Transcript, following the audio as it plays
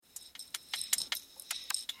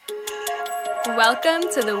Welcome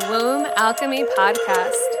to the Womb Alchemy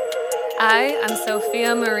Podcast. I am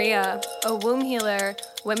Sophia Maria, a womb healer,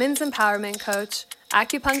 women's empowerment coach,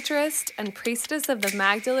 acupuncturist, and priestess of the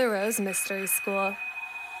Magdala Rose Mystery School.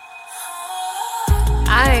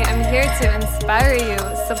 I am here to inspire you,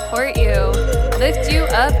 support you, lift you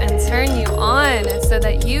up, and turn you on so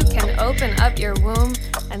that you can open up your womb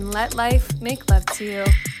and let life make love to you.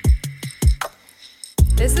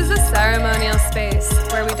 This is a ceremonial space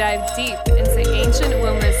where we dive deep into ancient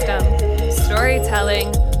womb wisdom,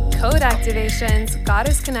 storytelling, code activations,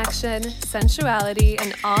 goddess connection, sensuality,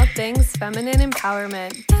 and all things feminine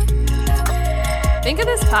empowerment. Think of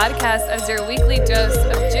this podcast as your weekly dose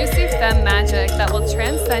of juicy femme magic that will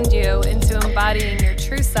transcend you into embodying your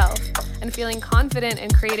true self and feeling confident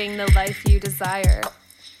in creating the life you desire.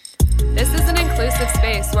 This is an inclusive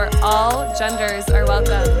space where all genders are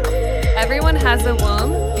welcome. Everyone has a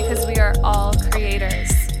womb because we are all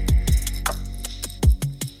creators.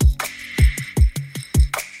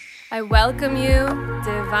 I welcome you,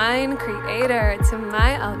 divine creator, to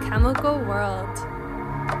my alchemical world.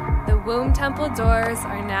 The womb temple doors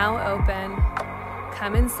are now open.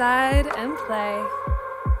 Come inside and play.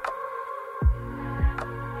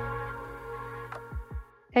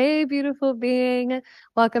 Hey, beautiful being.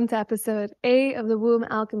 Welcome to episode 8 of the Womb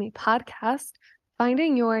Alchemy Podcast,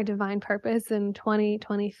 Finding Your Divine Purpose in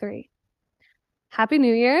 2023. Happy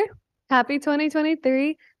New Year. Happy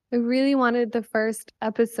 2023. I really wanted the first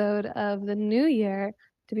episode of the new year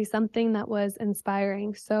to be something that was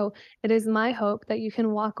inspiring. So it is my hope that you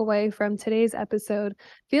can walk away from today's episode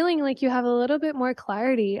feeling like you have a little bit more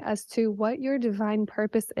clarity as to what your divine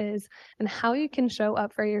purpose is and how you can show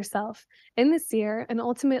up for yourself in this year and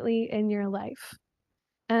ultimately in your life.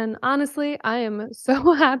 And honestly, I am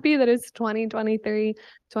so happy that it's 2023.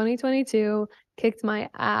 2022 kicked my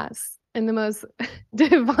ass in the most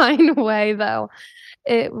divine way, though.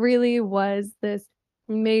 It really was this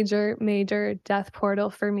major death portal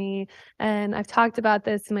for me. And I've talked about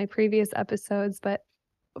this in my previous episodes, but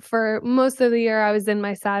for most of the year, I was in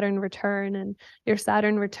my Saturn return, and your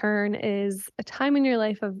Saturn return is a time in your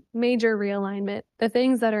life of major realignment. The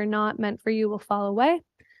things that are not meant for you will fall away,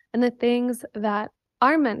 and the things that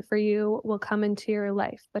are meant for you will come into your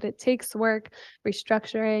life. But it takes work,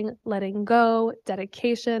 restructuring, letting go,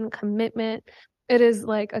 dedication, commitment. It is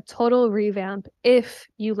like a total revamp if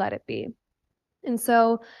you let it be. And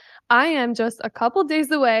so I am just a couple days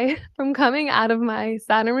away from coming out of my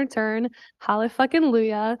Saturn return.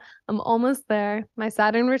 Hallelujah. I'm almost there. My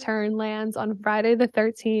Saturn return lands on Friday the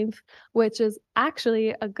 13th, which is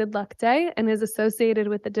actually a good luck day and is associated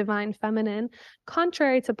with the divine feminine,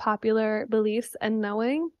 contrary to popular beliefs and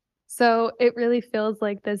knowing. So it really feels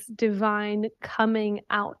like this divine coming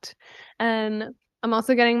out. And I'm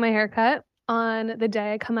also getting my hair cut on the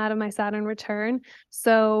day I come out of my Saturn return.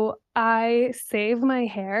 So I save my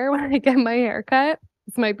hair when I get my hair cut.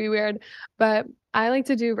 This might be weird, but I like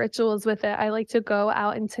to do rituals with it. I like to go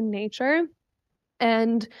out into nature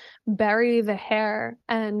and bury the hair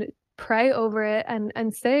and pray over it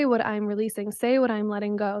and say what I'm releasing, say what I'm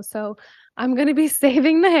letting go. So I'm going to be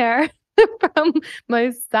saving the hair from my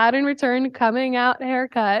Saturn return coming out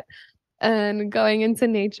haircut and going into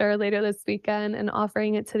nature later this weekend and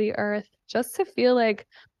offering it to the earth, just to feel like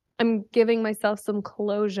I'm giving myself some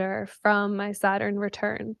closure from my Saturn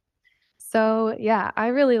return. So yeah, I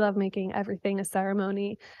really love making everything a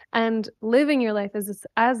ceremony, and living your life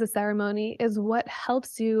as a ceremony is what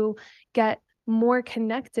helps you get more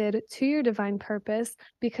connected to your divine purpose,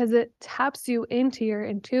 because it taps you into your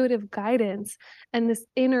intuitive guidance and this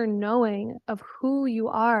inner knowing of who you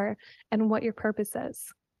are and what your purpose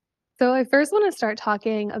is. So I first want to start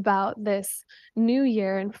talking about this new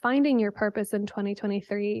year and finding your purpose in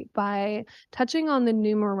 2023 by touching on the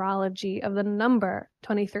numerology of the number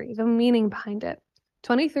 23, the meaning behind it.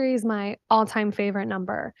 23 is my all-time favorite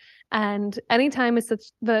number. And anytime it's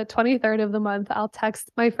the 23rd of the month, I'll text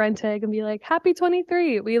my friend Tig and be like, happy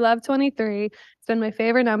 23. We love 23. It's been my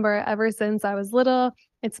favorite number ever since I was little.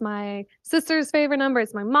 It's my sister's favorite number.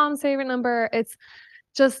 It's my mom's favorite number. It's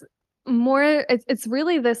just more, it's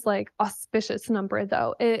really this like auspicious number,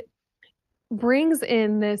 though. It brings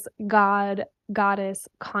in this goddess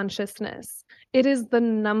consciousness. It is the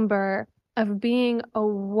number of being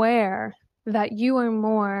aware that you are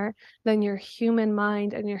more than your human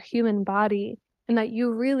mind and your human body, and that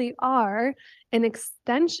you really are an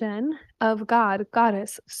extension of God,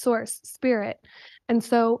 goddess, source, spirit. And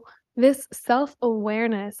so this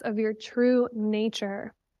self-awareness of your true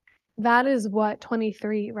nature, that is what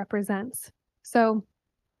 23 represents. So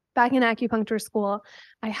back in acupuncture school,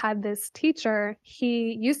 I had this teacher.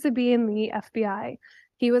 He used to be in the FBI.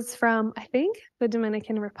 He was from, I think, the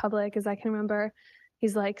Dominican Republic, as I can remember.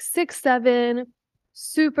 He's like 6'7",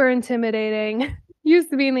 super intimidating,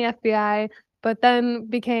 used to be in the FBI, but then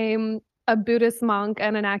became a Buddhist monk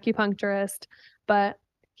and an acupuncturist. But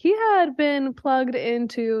he had been plugged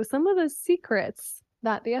into some of the secrets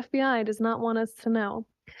that the FBI does not want us to know.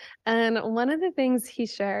 And one of the things he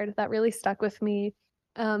shared that really stuck with me,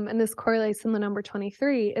 and this correlates in the number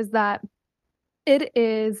 23, is that it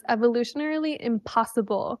is evolutionarily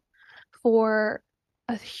impossible for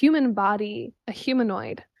a human body, a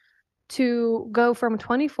humanoid, to go from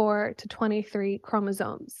 24 to 23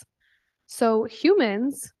 chromosomes. So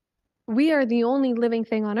humans, we are the only living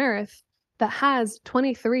thing on Earth that has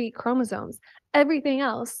 23 chromosomes. Everything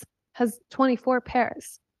else has 24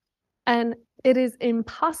 pairs. And it is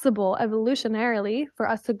impossible evolutionarily for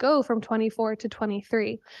us to go from 24 to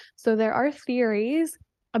 23. So there are theories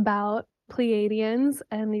about Pleiadians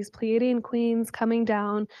and these Pleiadian queens coming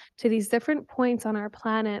down to these different points on our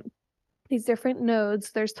planet, these different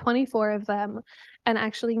nodes. There's 24 of them, and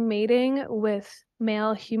actually mating with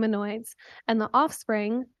male humanoids. And the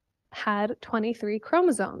offspring had 23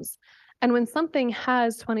 chromosomes. And when something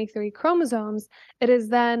has 23 chromosomes, it is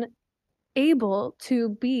then able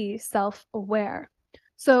to be self-aware.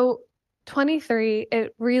 So 23,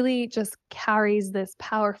 it really just carries this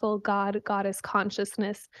powerful goddess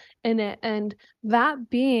consciousness in it. And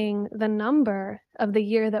that being the number of the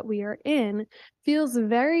year that we are in feels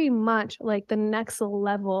very much like the next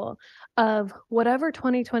level of whatever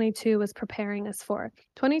 2022 was preparing us for.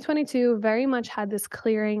 2022 very much had this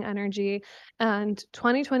clearing energy, and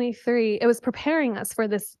 2023, it was preparing us for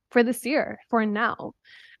this year, for now.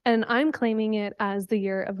 And I'm claiming it as the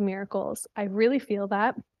year of miracles. I really feel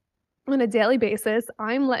that on a daily basis.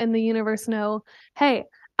 I'm letting the universe know, hey,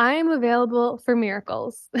 I am available for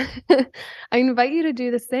miracles. I invite you to do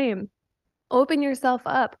the same. Open yourself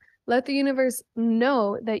up. Let the universe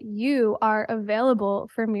know that you are available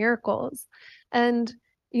for miracles. And,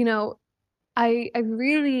 you know, I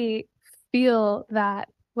really feel that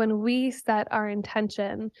when we set our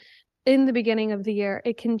intention in the beginning of the year,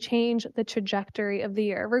 it can change the trajectory of the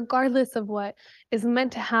year, regardless of what is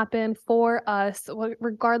meant to happen for us,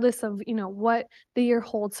 regardless of, what the year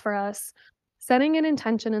holds for us. Setting an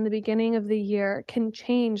intention in the beginning of the year can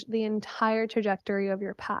change the entire trajectory of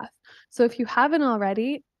your path. So if you haven't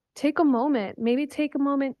already, take a moment, maybe take a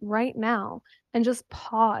moment right now and just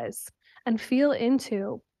pause and feel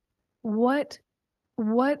into what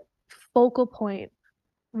focal point,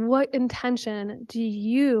 what intention do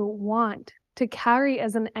you want to carry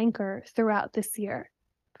as an anchor throughout this year?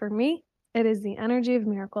 For me, it is the energy of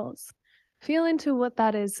miracles. Feel into what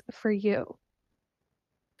that is for you.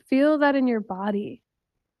 Feel that in your body.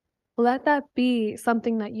 Let that be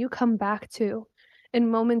something that you come back to in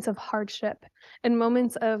moments of hardship, in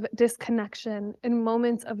moments of disconnection, in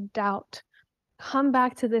moments of doubt. Come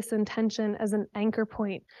back to this intention as an anchor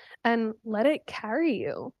point and let it carry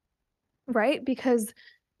you, right? Because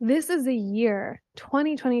this is a year,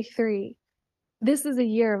 2023, this is a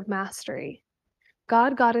year of mastery.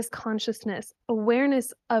 God, goddess consciousness,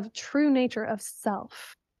 awareness of true nature of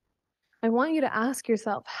self. I want you to ask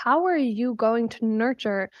yourself, how are you going to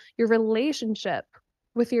nurture your relationship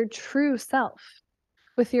with your true self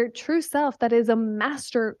that is a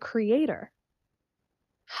master creator?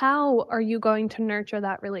 How are you going to nurture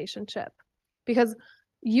that relationship? Because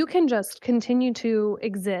you can just continue to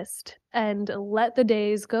exist and let the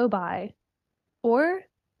days go by, or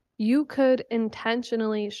you could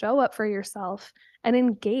intentionally show up for yourself and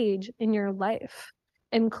engage in your life.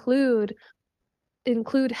 Include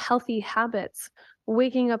healthy habits,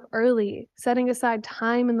 waking up early, setting aside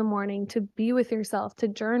time in the morning to be with yourself, to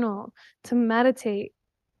journal, to meditate.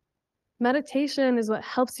 Meditation is what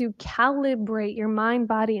helps you calibrate your mind,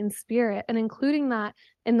 body, and spirit, and including that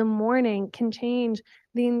in the morning can change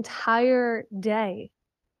the entire day.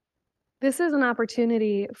 This is an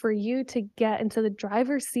opportunity for you to get into the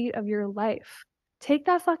driver's seat of your life. Take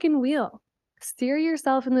that fucking wheel. Steer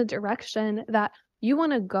yourself in the direction that you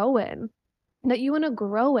want to go in, that you want to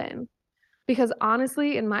grow in. Because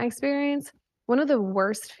honestly, in my experience, one of the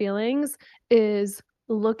worst feelings is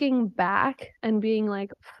looking back and being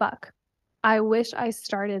like, fuck, I wish I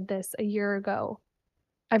started this a year ago.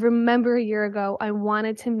 I remember a year ago, I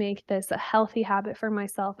wanted to make this a healthy habit for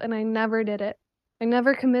myself, and I never did it. I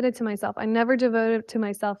never committed to myself. I never devoted to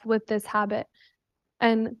myself with this habit.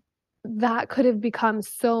 And that could have become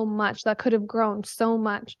so much, that could have grown so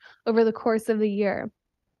much over the course of the year.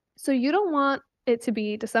 So you don't want it to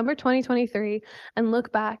be December 2023 and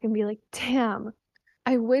look back and be like, damn,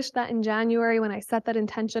 I wish that in January when I set that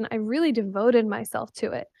intention, I really devoted myself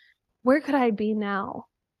to it. Where could I be now?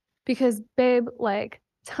 Because babe, like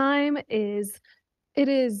it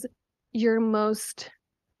is your most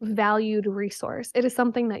valued resource. It is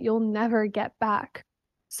something that you'll never get back.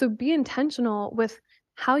 So be intentional with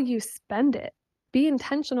how you spend it. Be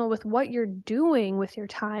intentional with what you're doing with your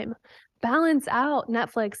time. Balance out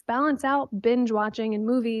Netflix, balance out binge watching and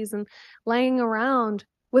movies and laying around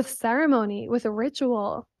with ceremony, with a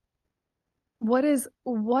ritual. What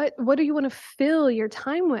do you want to fill your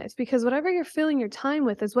time with? Because whatever you're filling your time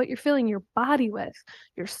with is what you're filling your body with,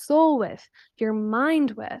 your soul with, your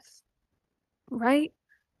mind with, right?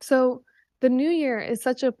 So the new year is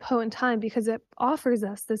such a potent time because it offers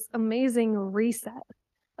us this amazing reset,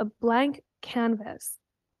 a blank canvas.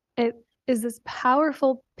 It is this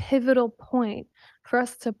powerful pivotal point for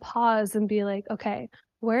us to pause and be like, okay,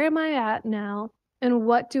 where am I at now? And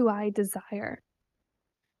what do I desire?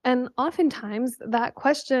 And oftentimes that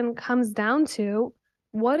question comes down to,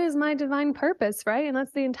 what is my divine purpose, right? And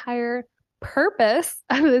that's the entire purpose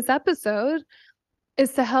of this episode,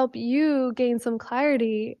 is to help you gain some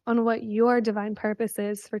clarity on what your divine purpose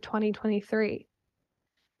is for 2023.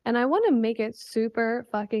 And I want to make it super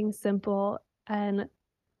fucking simple and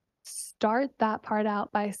start that part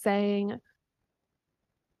out by saying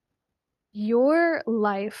your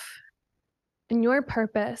life and your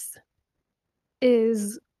purpose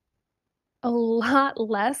is a lot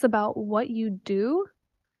less about what you do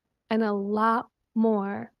and a lot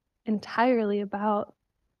more entirely about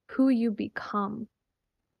who you become.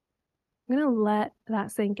 I'm going to let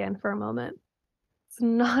that sink in for a moment. It's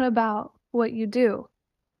not about what you do.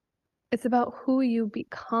 It's about who you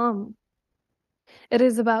become. It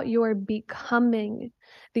is about your becoming,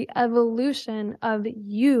 the evolution of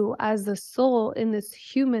you as the soul in this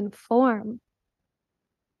human form.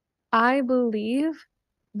 I believe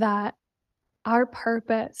that our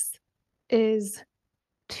purpose is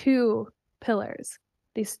two pillars.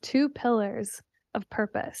 These two pillars of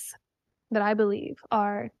purpose that I believe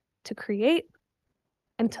are to create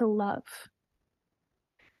and to love.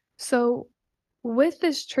 So, with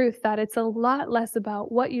this truth that it's a lot less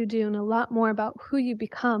about what you do and a lot more about who you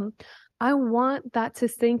become, I want that to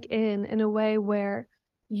sink in a way where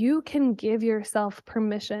you can give yourself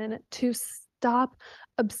permission to stop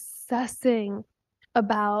obsessing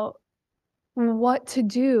about what to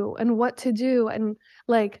do and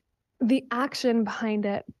like the action behind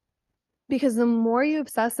it. Because the more you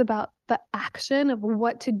obsess about the action of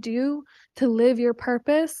what to do to live your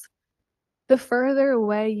purpose, the further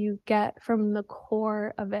away you get from the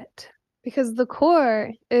core of it. Because the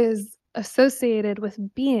core is associated with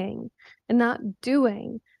being and not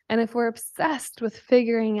doing. And if we're obsessed with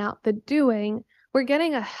figuring out the doing, we're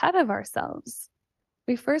getting ahead of ourselves.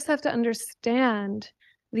 We first have to understand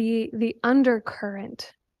the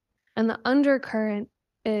undercurrent. And the undercurrent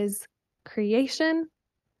is creation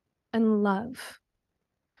and love.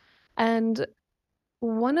 And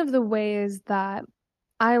one of the ways that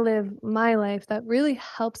I live my life that really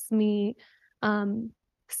helps me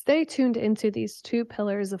stay tuned into these two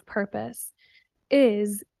pillars of purpose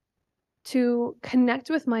is to connect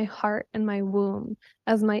with my heart and my womb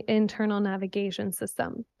as my internal navigation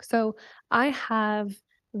system. So I have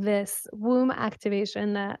this womb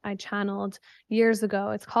activation that I channeled years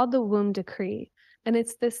ago. It's called the Womb Decree. And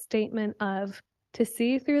it's this statement of, to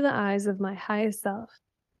see through the eyes of my highest self,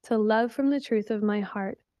 to love from the truth of my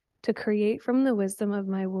heart, to create from the wisdom of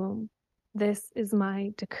my womb. This is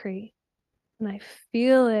my decree. And I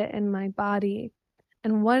feel it in my body.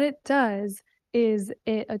 And what it does is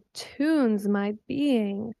it attunes my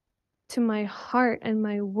being to my heart and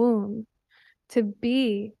my womb to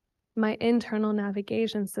be my internal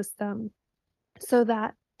navigation system, so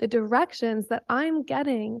that the directions that I'm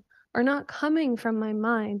getting are not coming from my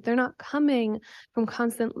mind. They're not coming from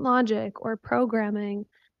constant logic or programming.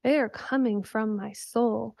 They are coming from my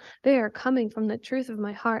soul. They are coming from the truth of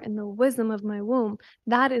my heart and the wisdom of my womb.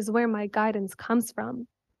 That is where my guidance comes from.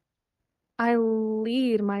 I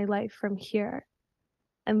lead my life from here.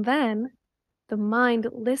 And then the mind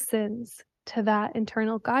listens to that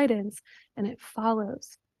internal guidance and it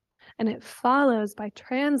follows. And it follows by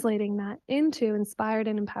translating that into inspired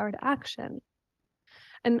and empowered action.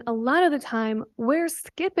 And a lot of the time, we're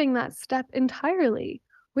skipping that step entirely.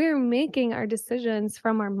 We're making our decisions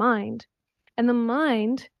from our mind. And the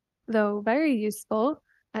mind, though very useful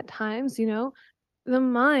at times, the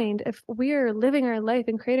mind, if we are living our life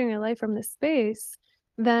and creating our life from this space,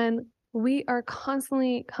 then we are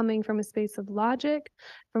constantly coming from a space of logic,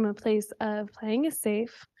 from a place of playing it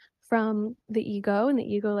safe, from the ego, and the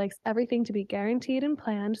ego likes everything to be guaranteed and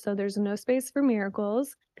planned. So there's no space for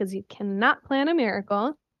miracles because you cannot plan a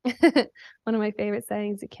miracle. One of my favorite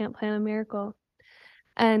sayings, you can't plan a miracle.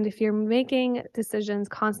 And if you're making decisions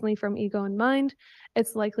constantly from ego and mind,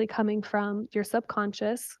 it's likely coming from your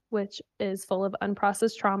subconscious, which is full of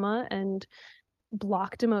unprocessed trauma and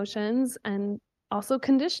blocked emotions and also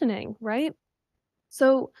conditioning, right?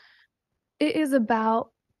 So it is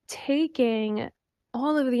about taking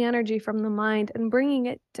all of the energy from the mind and bringing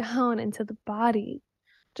it down into the body.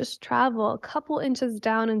 Just travel a couple inches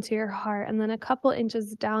down into your heart and then a couple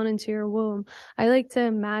inches down into your womb. I like to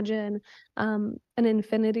imagine an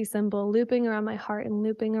infinity symbol looping around my heart and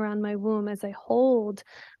looping around my womb as I hold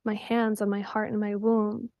my hands on my heart and my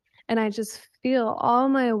womb. And I just feel all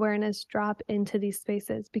my awareness drop into these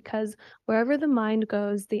spaces because wherever the mind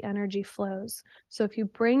goes, the energy flows. So if you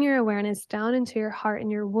bring your awareness down into your heart and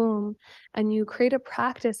your womb and you create a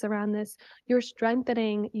practice around this, you're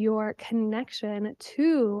strengthening your connection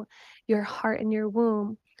to your heart and your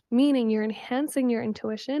womb, meaning you're enhancing your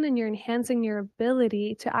intuition and you're enhancing your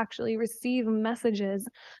ability to actually receive messages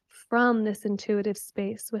from this intuitive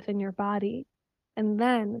space within your body. And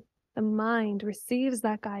then the mind receives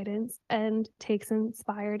that guidance and takes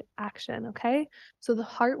inspired action. Okay. So the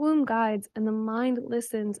heart womb guides and the mind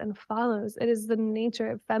listens and follows. It is the nature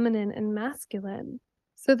of feminine and masculine.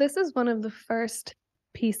 So this is one of the first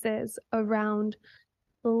pieces around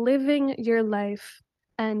living your life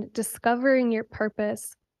and discovering your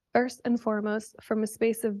purpose, first and foremost, from a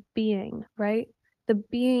space of being, right? The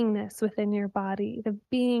beingness within your body, the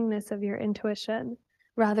beingness of your intuition,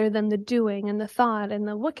 rather than the doing and the thought and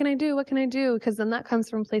the what can I do? What can I do? Because then that comes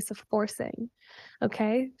from a place of forcing.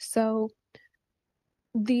 Okay. So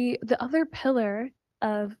the other pillar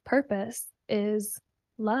of purpose is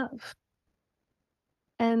love.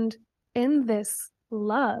 And in this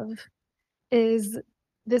love is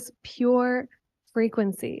this pure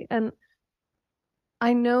frequency. And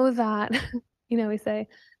I know that, we say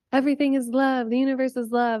everything is love, the universe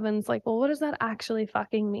is love. And it's like, well, what does that actually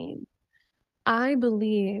fucking mean? I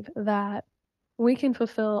believe that we can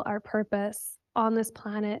fulfill our purpose on this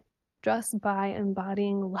planet just by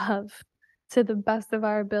embodying love to the best of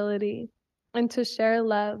our ability and to share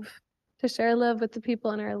love with the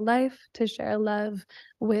people in our life, to share love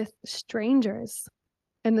with strangers.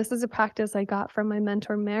 And this is a practice I got from my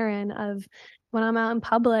mentor, Marin, of when I'm out in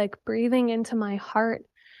public, breathing into my heart.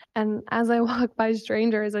 And as I walk by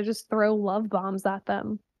strangers, I just throw love bombs at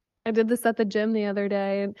them. I did this at the gym the other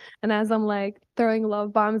day. And as I'm like throwing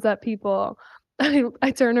love bombs at people,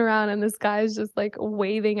 I turn around and this guy is just like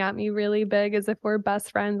waving at me really big as if we're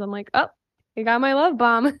best friends. I'm like, oh, you got my love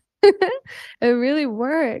bomb. It really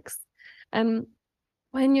works. And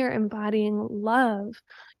when you're embodying love,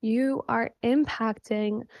 you are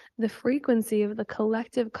impacting the frequency of the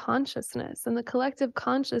collective consciousness. And the collective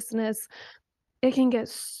consciousness, it can get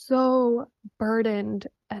so burdened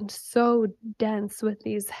and so dense with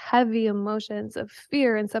these heavy emotions of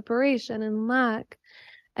fear and separation and lack.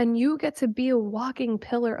 And you get to be a walking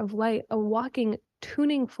pillar of light, a walking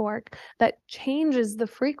tuning fork that changes the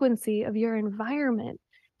frequency of your environment,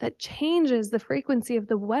 that changes the frequency of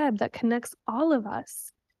the web that connects all of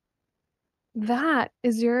us. That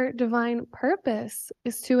is your divine purpose,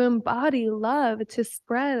 is to embody love, to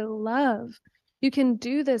spread love. You can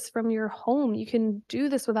do this from your home. You can do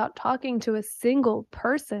this without talking to a single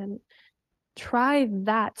person. Try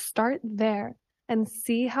that. Start there and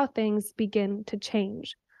see how things begin to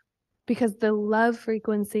change. Because the love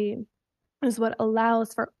frequency is what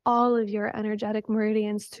allows for all of your energetic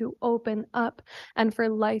meridians to open up and for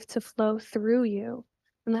life to flow through you.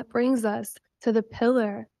 And that brings us to the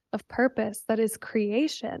pillar of purpose that is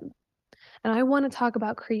creation. And I want to talk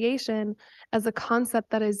about creation as a concept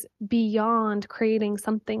that is beyond creating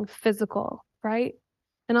something physical, right?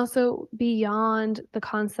 And also beyond the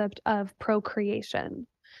concept of procreation.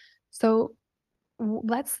 So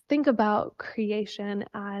let's think about creation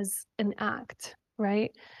as an act,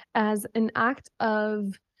 right? As an act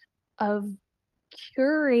of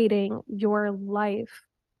curating your life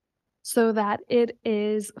so that it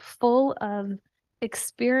is full of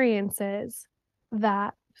experiences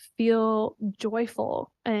that feel joyful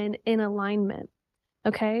and in alignment.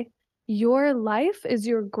 Okay? Your life is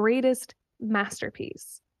your greatest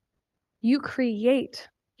masterpiece. You create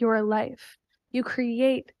your life. You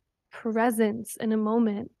create presence in a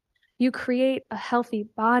moment. You create a healthy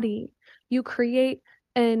body. You create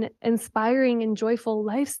an inspiring and joyful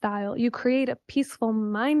lifestyle. You create a peaceful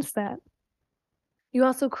mindset. You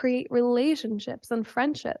also create relationships and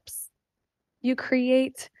friendships. You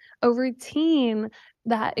create a routine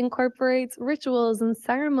that incorporates rituals and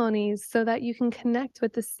ceremonies so that you can connect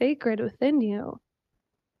with the sacred within you.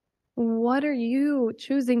 What are you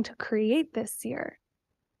choosing to create this year?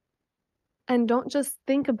 And don't just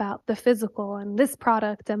think about the physical and this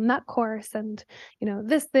product and that course and,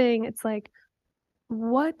 this thing. It's like,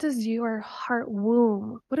 what does your heart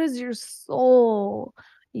womb, what does your soul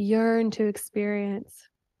yearn to experience?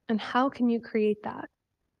 And how can you create that?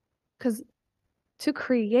 Because to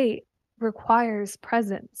create requires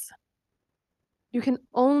presence. You can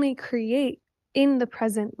only create in the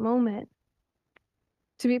present moment.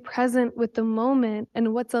 To be present with the moment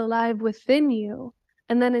and what's alive within you,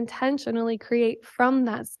 and then intentionally create from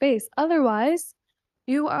that space. Otherwise,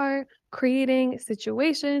 you are creating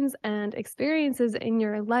situations and experiences in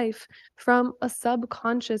your life from a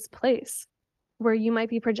subconscious place where you might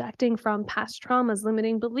be projecting from past traumas,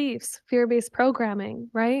 limiting beliefs, fear based programming,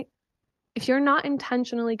 right? If you're not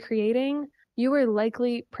intentionally creating, you are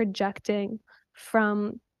likely projecting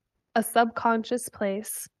from a subconscious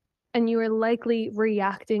place, and you are likely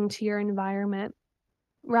reacting to your environment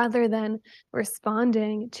rather than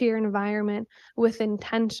responding to your environment with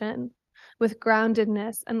intention, with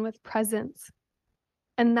groundedness, and with presence.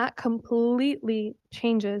 And that completely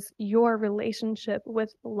changes your relationship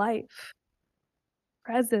with life.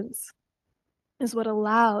 Presence is what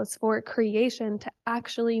allows for creation to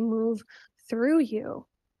actually move through you.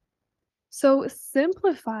 So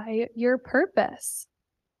simplify your purpose.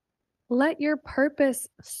 Let your purpose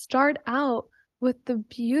start out with the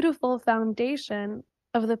beautiful foundation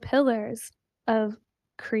of the pillars of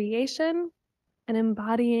creation and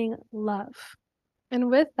embodying love. And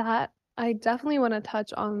with that, I definitely want to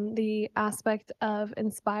touch on the aspect of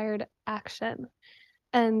inspired action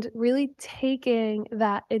and really taking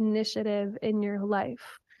that initiative in your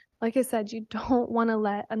life. Like I said, you don't want to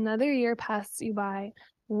let another year pass you by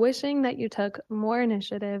wishing that you took more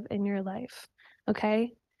initiative in your life.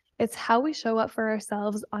 Okay? It's how we show up for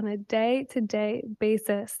ourselves on a day to day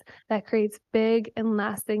basis that creates big and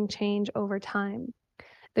lasting change over time.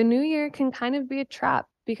 The new year can kind of be a trap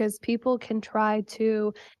because people can try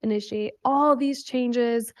to initiate all these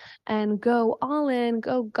changes and go all in,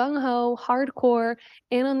 go gung ho, hardcore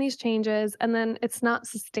in on these changes, and then it's not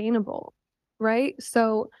sustainable, right?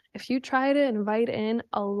 So if you try to invite in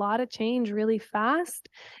a lot of change really fast,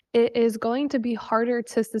 it is going to be harder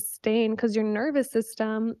to sustain because your nervous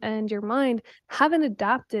system and your mind haven't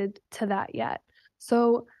adapted to that yet.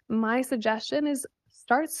 So my suggestion is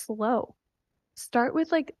start slow. Start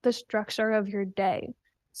with like the structure of your day.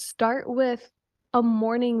 Start with a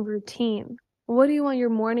morning routine. What do you want your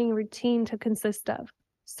morning routine to consist of?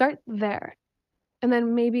 Start there. And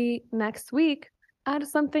then maybe next week, add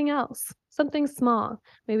something else, something small.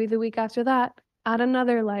 Maybe the week after that, add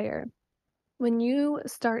another layer. When you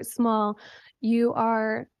start small, you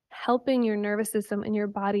are helping your nervous system and your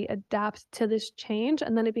body adapt to this change.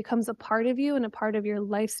 And then it becomes a part of you and a part of your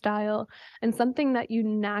lifestyle and something that you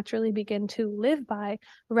naturally begin to live by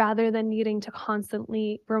rather than needing to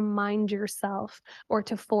constantly remind yourself or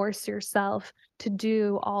to force yourself to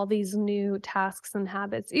do all these new tasks and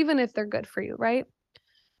habits, even if they're good for you, right?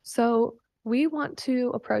 So, we want to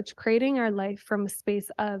approach creating our life from a space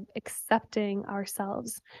of accepting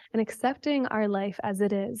ourselves and accepting our life as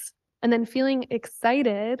it is, and then feeling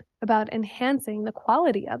excited about enhancing the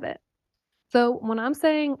quality of it. So, when I'm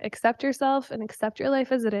saying accept yourself and accept your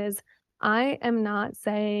life as it is, I am not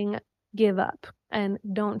saying give up and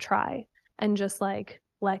don't try and just like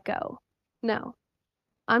let go. No,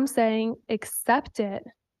 I'm saying accept it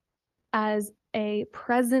as a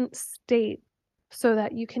present state so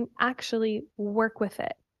that you can actually work with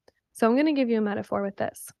it. So I'm going to give you a metaphor with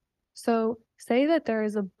this. So say that there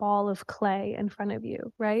is a ball of clay in front of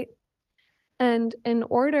you, right? And in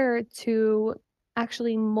order to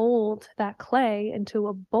actually mold that clay into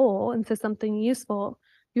a bowl, into something useful,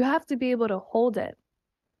 you have to be able to hold it.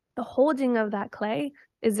 The holding of that clay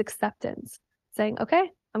is acceptance, saying,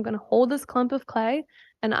 okay, I'm going to hold this clump of clay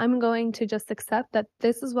and I'm going to just accept that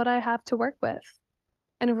this is what I have to work with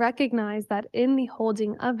and recognize that in the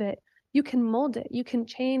holding of it, you can mold it, you can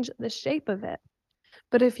change the shape of it.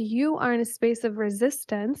 But if you are in a space of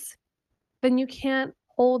resistance, then you can't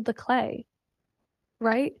hold the clay,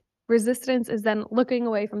 right? Resistance is then looking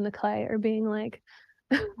away from the clay or being like,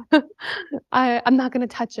 I'm not going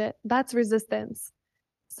to touch it. That's resistance.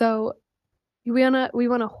 So we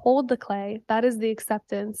wanna hold the clay. That is the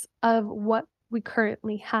acceptance of what we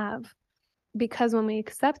currently have. Because when we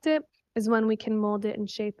accept it is when we can mold it and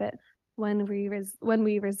shape it. When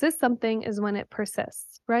we resist something is when it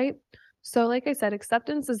persists, right? So like I said,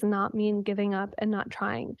 acceptance does not mean giving up and not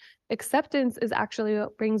trying. Acceptance is actually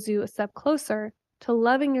what brings you a step closer to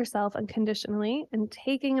loving yourself unconditionally and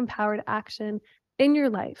taking empowered action in your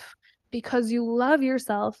life because you love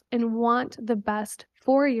yourself and want the best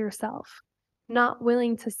for yourself. not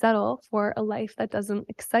willing to settle for a life that doesn't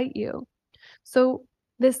excite you. So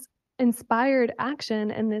this inspired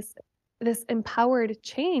action and this empowered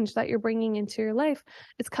change that you're bringing into your life,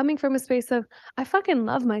 it's coming from a space of I fucking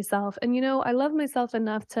love myself, and I love myself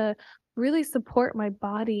enough to really support my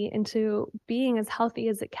body into being as healthy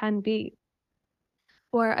as it can be.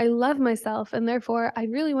 Or I love myself and therefore I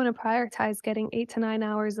really want to prioritize getting 8 to 9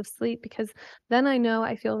 hours of sleep because then I know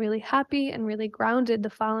I feel really happy and really grounded the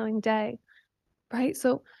following day. Right?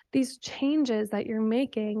 So these changes that you're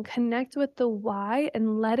making, connect with the why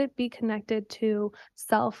and let it be connected to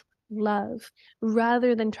self love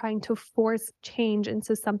rather than trying to force change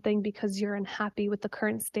into something because you're unhappy with the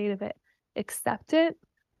current state of it. Accept it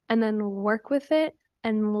and then work with it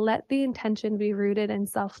and let the intention be rooted in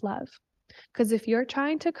self love. Because if you're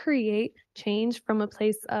trying to create change from a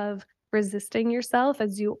place of resisting yourself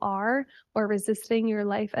as you are or resisting your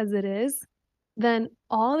life as it is, then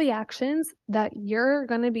all the actions that you're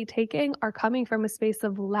going to be taking are coming from a space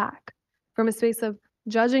of lack, from a space of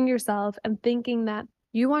judging yourself and thinking that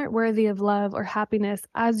you aren't worthy of love or happiness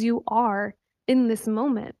as you are in this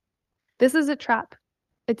moment. This is a trap.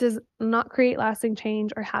 It does not create lasting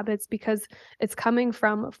change or habits because it's coming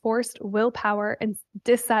from forced willpower and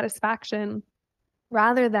dissatisfaction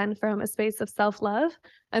rather than from a space of self love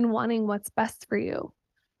and wanting what's best for you.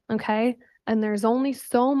 Okay. And there's only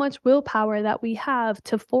so much willpower that we have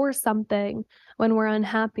to force something when we're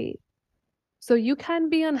unhappy. So you can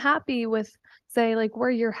be unhappy with, say, like where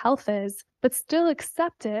your health is, but still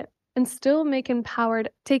accept it and still take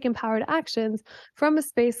empowered actions from a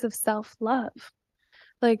space of self love.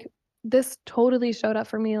 Like this totally showed up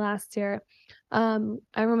for me last year. I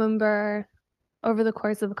remember over the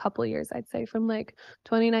course of a couple of years, I'd say from like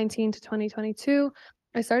 2019 to 2022,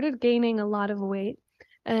 I started gaining a lot of weight.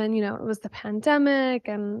 And, it was the pandemic,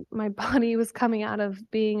 and my body was coming out of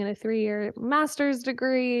being in a 3-year master's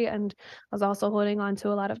degree. And I was also holding on to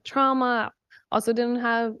a lot of trauma. Also, didn't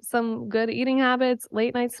have some good eating habits.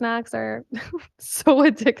 Late night snacks are so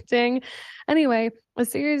addicting. Anyway, a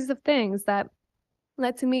series of things that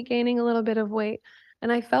led to me gaining a little bit of weight.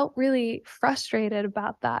 And I felt really frustrated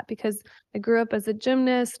about that because I grew up as a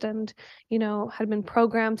gymnast and, had been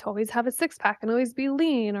programmed to always have a six pack and always be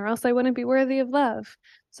lean, or else I wouldn't be worthy of love.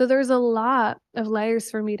 So there's a lot of layers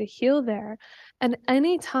for me to heal there. And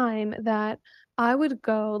any time that I would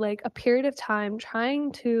go like a period of time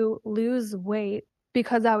trying to lose weight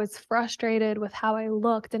because I was frustrated with how I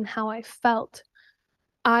looked and how I felt,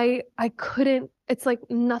 I couldn't. It's like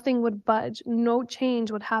nothing would budge, no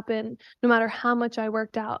change would happen no matter how much I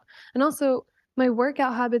worked out. And also, my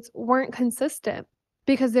workout habits weren't consistent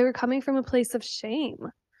because they were coming from a place of shame.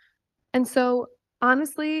 And so,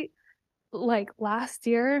 honestly, like last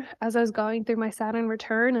year, as I was going through my Saturn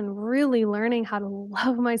return and really learning how to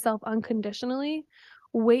love myself unconditionally,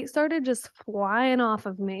 weight started just flying off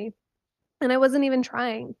of me. And I wasn't even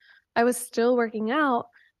trying. I was still working out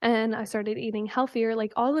and I started eating healthier.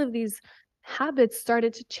 Like all of these habits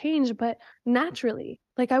started to change, but naturally.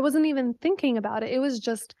 Like I wasn't even thinking about it. It was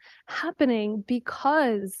just happening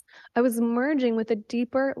because I was merging with a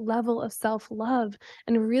deeper level of self love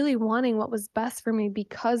and really wanting what was best for me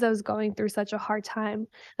because I was going through such a hard time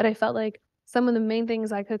that I felt like some of the main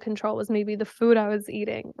things I could control was maybe the food I was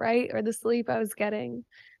eating, right? Or the sleep I was getting.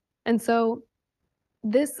 And so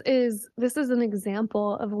this is an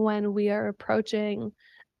example of when we are approaching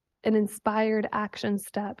an inspired action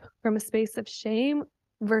step from a space of shame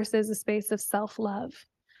versus a space of self-love.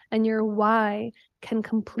 And your why can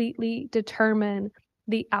completely determine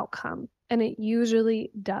the outcome, and it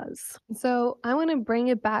usually does. So I want to bring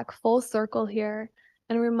it back full circle here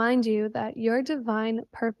and remind you that your divine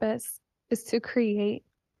purpose is to create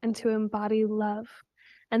and to embody love,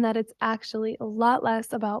 and that it's actually a lot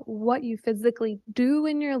less about what you physically do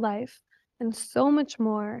in your life and so much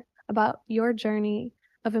more about your journey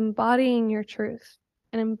of embodying your truth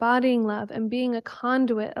and embodying love and being a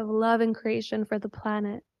conduit of love and creation for the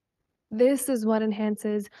planet. This is what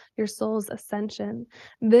enhances your soul's ascension.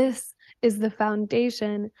 This is the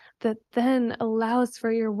foundation that then allows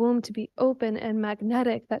for your womb to be open and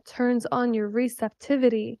magnetic, that turns on your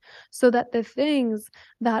receptivity so that the things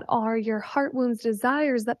that are your heart womb's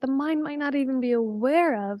desires that the mind might not even be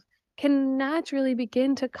aware of can naturally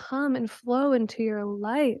begin to come and flow into your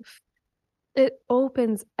life. It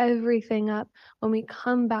opens everything up when we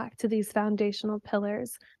come back to these foundational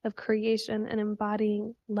pillars of creation and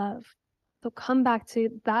embodying love. So come back to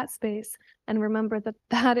that space and remember that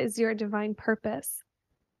that is your divine purpose,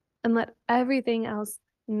 and let everything else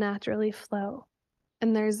naturally flow.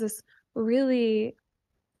 And there's this really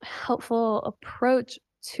helpful approach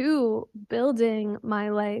to building my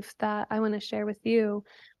life that I want to share with you,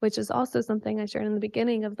 which is also something I shared in the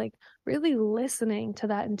beginning of like really listening to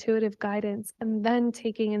that intuitive guidance and then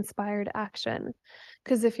taking inspired action.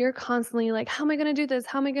 Because if you're constantly like, how am I going to do this?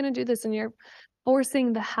 How am I going to do this? And you're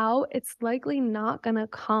forcing the how, it's likely not going to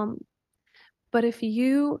come. But if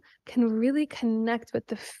you can really connect with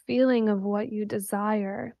the feeling of what you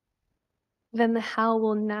desire, then the how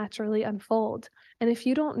will naturally unfold. And if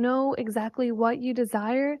you don't know exactly what you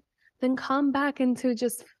desire, then come back into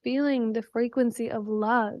just feeling the frequency of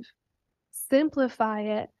love. Simplify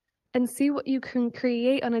it and see what you can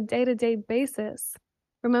create on a day-to-day basis.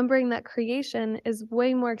 Remembering that creation is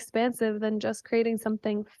way more expansive than just creating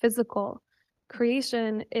something physical.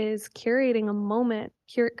 Creation is curating a moment.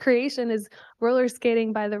 Creation is roller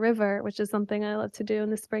skating by the river, which is something I love to do in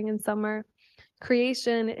the spring and summer.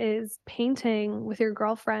 Creation is painting with your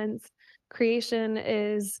girlfriends. Creation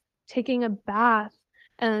is taking a bath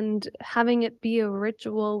and having it be a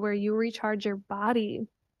ritual where you recharge your body.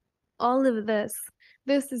 All of this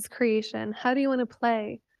is creation. How do you want to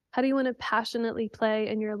play? How do you want to passionately play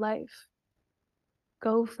in your life?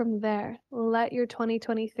 Go from there. Let your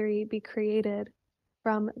 2023 be created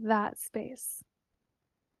from that space.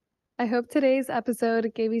 I hope today's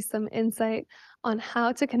episode gave you some insight on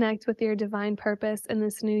how to connect with your divine purpose in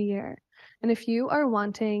this new year. And if you are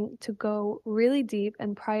wanting to go really deep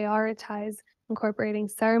and prioritize incorporating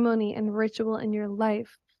ceremony and ritual in your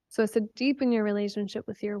life so as to deepen your relationship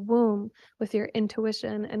with your womb, with your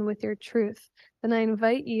intuition, and with your truth, then I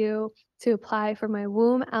invite you to apply for my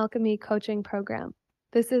Womb Alchemy coaching program.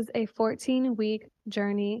 This is a 14-week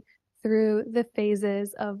journey through the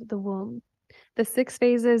phases of the womb. The 6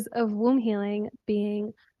 phases of womb healing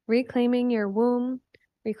being reclaiming your womb,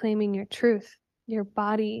 reclaiming your truth, your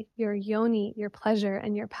body, your yoni, your pleasure,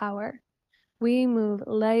 and your power. We move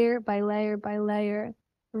layer by layer by layer,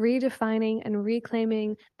 redefining and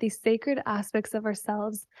reclaiming these sacred aspects of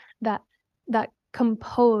ourselves that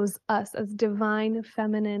compose us as divine,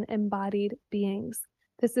 feminine, embodied beings.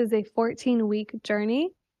 This is a 14-week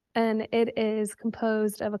journey, and it is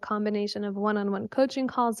composed of a combination of one-on-one coaching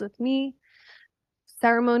calls with me,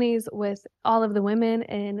 ceremonies with all of the women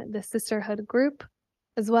in the sisterhood group,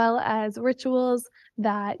 as well as rituals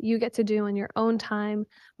that you get to do in your own time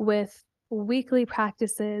with weekly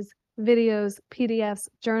practices, videos, PDFs,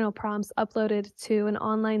 journal prompts uploaded to an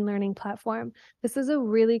online learning platform. This is a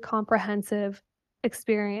really comprehensive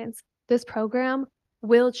experience. This program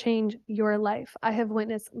will change your life. I have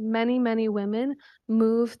witnessed many, many women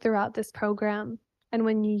move throughout this program. And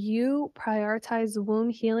when you prioritize womb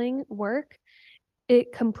healing work,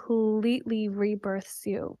 it completely rebirths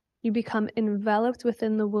you. You become enveloped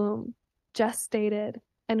within the womb, gestated,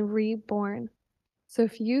 and reborn. So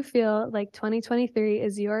if you feel like 2023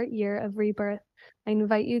 is your year of rebirth, I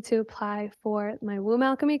invite you to apply for my Womb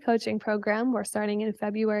Alchemy coaching program. We're starting in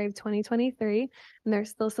February of 2023, and there's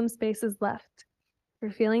still some spaces left. If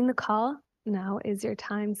you're feeling the call, now is your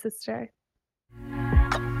time, sister.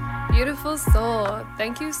 Beautiful soul,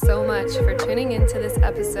 thank you so much for tuning into this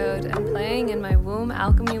episode and playing in my Womb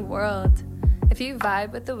Alchemy world. If you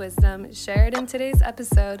vibe with the wisdom shared in today's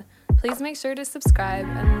episode, please make sure to subscribe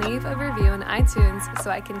and leave a review on iTunes so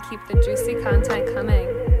I can keep the juicy content coming.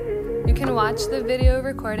 You can watch the video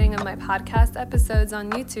recording of my podcast episodes on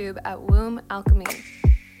YouTube at Womb Alchemy.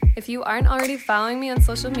 If you aren't already following me on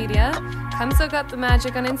social media, come soak up the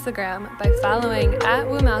magic on Instagram by following at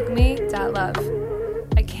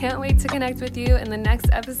wombalchemy.love. I can't wait to connect with you in the next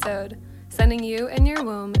episode. Sending you and your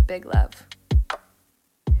womb big love.